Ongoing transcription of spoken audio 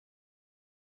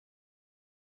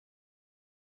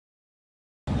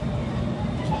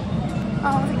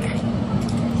어색해.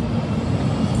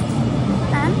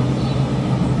 일단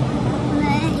오늘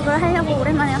이걸 하려고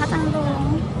오랜만에 화장도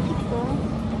했고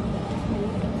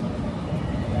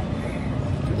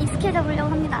익숙해져 보려고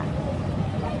합니다.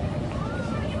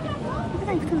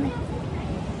 화장이 붙었네.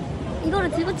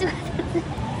 이거를 들고 찍어야 되는데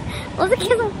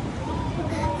어색해서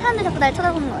사람들 자꾸 날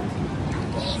쳐다보는 거 같아.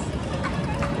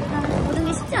 모든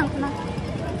게 쉽지 않구나.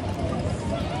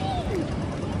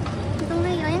 그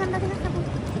동네 여행한다 생각하고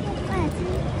써야지.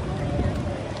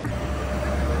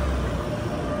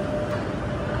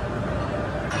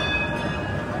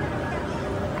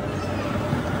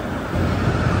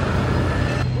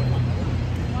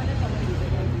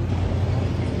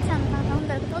 쉽지 않다. 나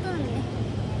혼자 이렇게 떠드는 게.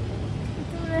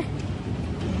 유튜브를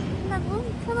한다고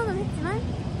선언은 했지만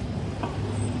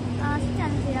쉽지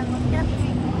않은 일이라는 걸 깨닫지.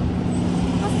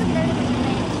 버스 기다리고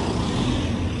있네.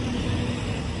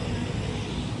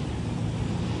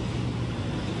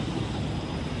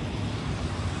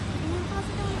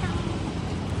 버스입니다.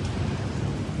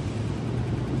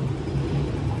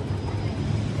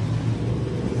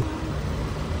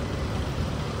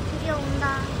 드디어 온다.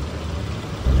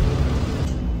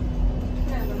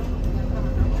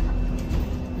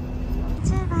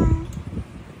 출발.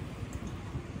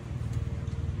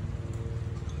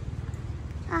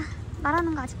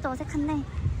 말하는 거 아직도 어색한데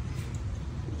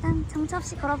일단 정처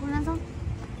없이 걸어보면서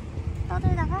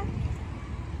떠들다가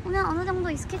오면 어느 정도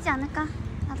익숙해지지 않을까.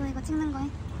 나도 이거 찍는 거에.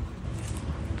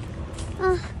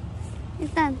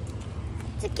 일단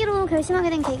찍기로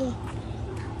결심하게 된 계기.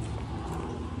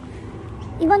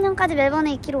 이번 년까지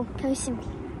멜번에 있기로 결심.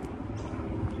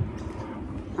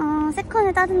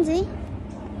 세컨을 따든지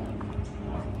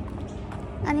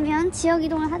아니면 지역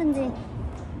이동을 하든지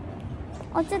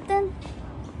어쨌든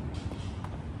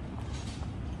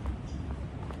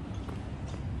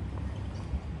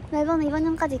멜번은 이번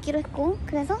년까지 있기로 했고,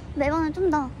 그래서 멜번을 좀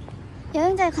더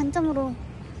여행자의 관점으로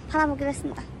바라보기로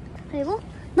했습니다. 그리고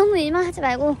너무 일만 하지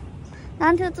말고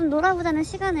나한테도 좀 놀아보자는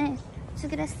시간을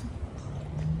주기로 했어.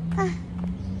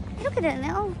 이렇게 되네.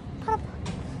 팔 아파.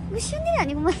 이거 쉬운 일이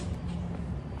아니구만.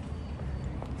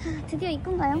 자, 드디어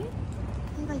입구인가요?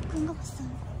 여기가 입구인 것 같어.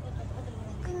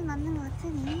 입구는 맞는 것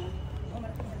같으니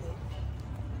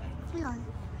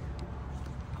이건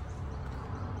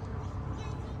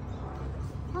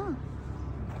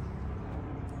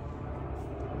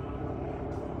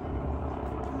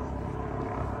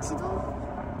지도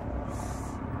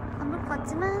안 볼 것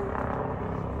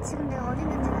같지만 지금 내가 어디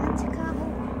있는지는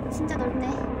체크하고 진짜 넓네.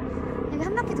 여기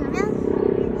한 바퀴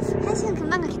돌면 1시간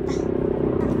금방 가겠다.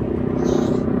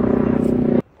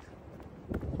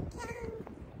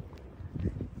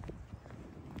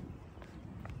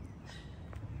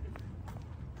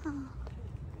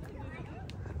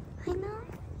 I know.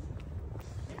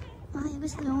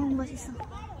 여기서 영어 공부할 수 있어.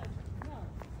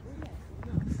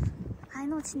 I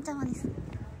know 진짜 많이 있어.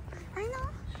 I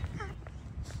know.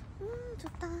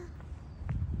 좋다.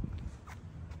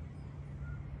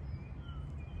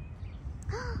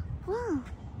 와,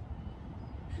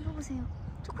 이거 보세요.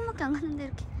 조금밖에 안 갔는데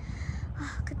이렇게.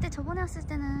 그때 저번에 왔을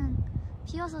때는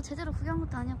비 와서 제대로 구경한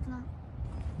것도 아니었구나.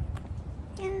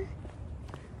 야,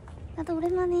 나도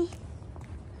오랜만에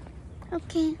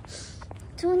이렇게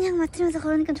좋은 향 맡으면서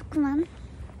걸으니까 좋구만.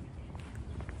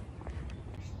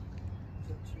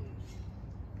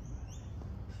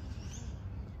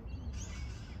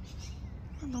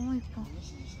 너무 예뻐.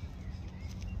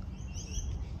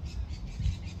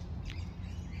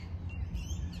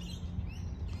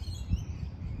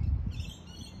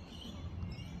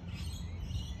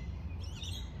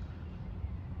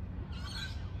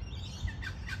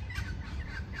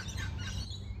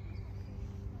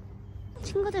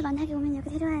 친구들 만약에 오면 여기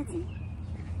데려와야지.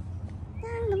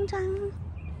 너무 좋아.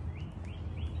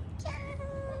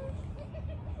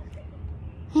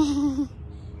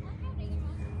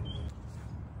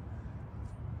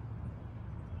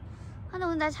 나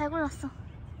오늘 날 잘 골랐어.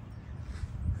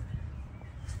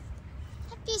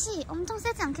 햇빛이 엄청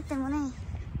세지 않기 때문에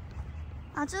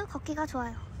아주 걷기가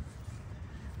좋아요.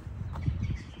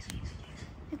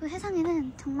 그리고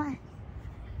세상에는 정말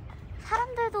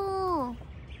사람들도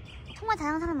정말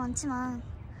다양한 사람이 많지만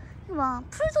이거 봐,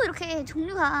 풀도 이렇게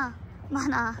종류가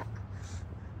많아.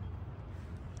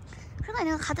 그러니까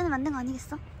내가 가든을 만든 거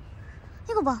아니겠어?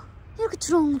 이거 봐, 이렇게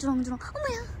주렁주렁주렁.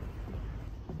 어머야.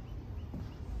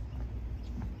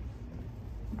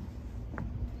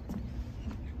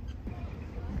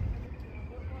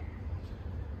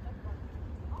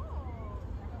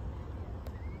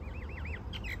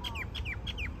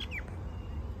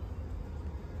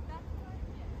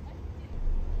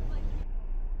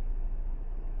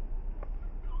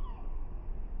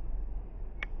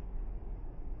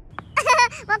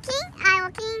 I'm working.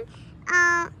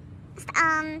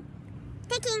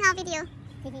 Taking a video.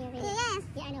 Taking a video? Yes.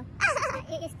 Yeah, I know.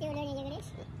 You're still learning English?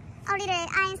 A little.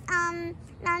 I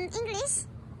learn English.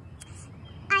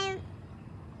 I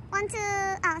want to.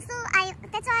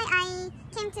 That's why I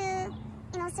came to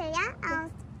in Australia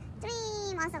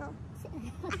 3 months ago.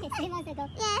 Okay, 3 months ago.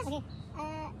 Yes. Okay.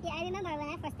 Yeah, I remember when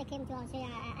I first came to Australia.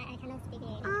 I cannot speak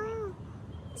English. Oh.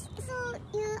 So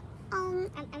you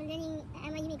I'm learning.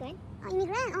 I'm an immigrant.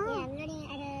 Immigrant. Oh. Yeah, I'm learning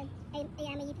at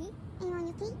I'm a UP.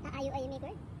 Are you an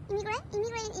immigrant? Immigrant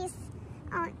is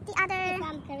the other.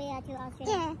 From Korea to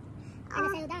Australia. Yeah. And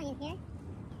settle down in here.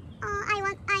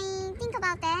 I think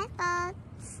about that, but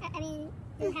I mean,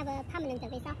 you have a permanent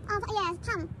visa. Yes,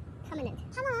 Permanent.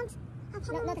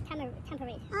 Not a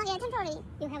temporary. Oh yeah, temporary.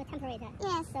 You have a temporary.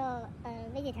 Yes. So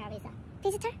visitor visa.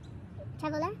 Visitor?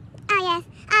 Traveler. Yes.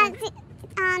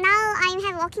 Now I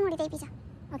have working holiday visa.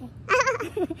 Okay.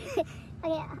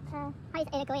 Okay. How is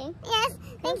it going? Yes.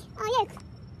 Thank you. Oh yes.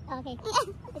 Okay. Yes.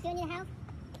 Do you need help?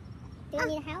 Do you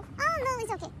need help? Oh no,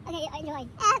 it's okay. Okay, enjoy.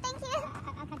 Thank you.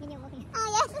 I'll continue working. Oh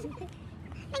yes.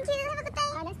 Thank you. Have a good day.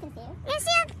 Nice to see you. Yes,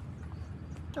 you.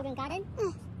 Children garden.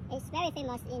 It's very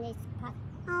famous in this part.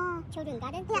 Oh. Children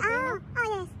garden. Yeah. Oh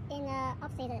yes. In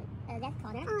opposite left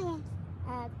corner. Oh yes.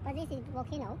 But this is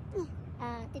volcano.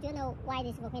 Did you know why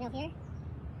this volcano here?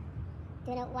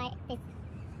 Do you know why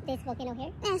this volcano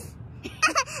here? Yes.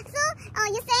 So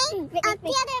you say the other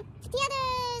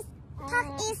part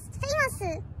is famous.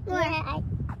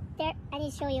 Yeah, I need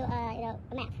to show you a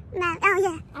map. Oh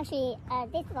yeah. Actually,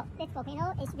 this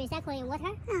volcano is recycling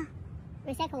water.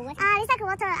 Recycle water. Recycle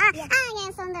water. Yeah.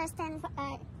 Yes, understand.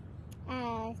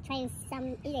 Trying some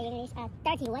either English.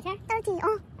 Dirty water. Dirty.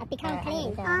 Oh. Become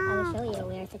clean. I will show you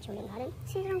where's the children garden.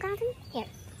 Children garden? Here.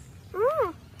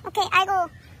 Oh. Okay, I go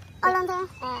along there.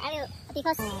 I will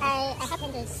because I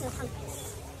happened to come.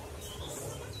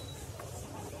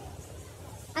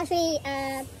 Actually,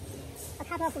 a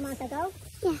couple of months ago.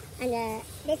 Yeah. And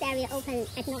this area opened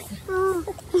at night. Oh.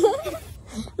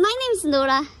 My name is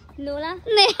Nora. Nora?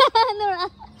 Nora.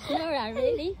 Norah,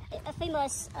 really? A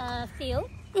famous field.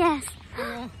 Yes.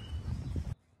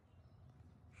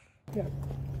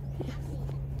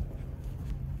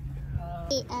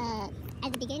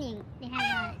 At the beginning,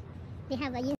 they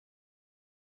have a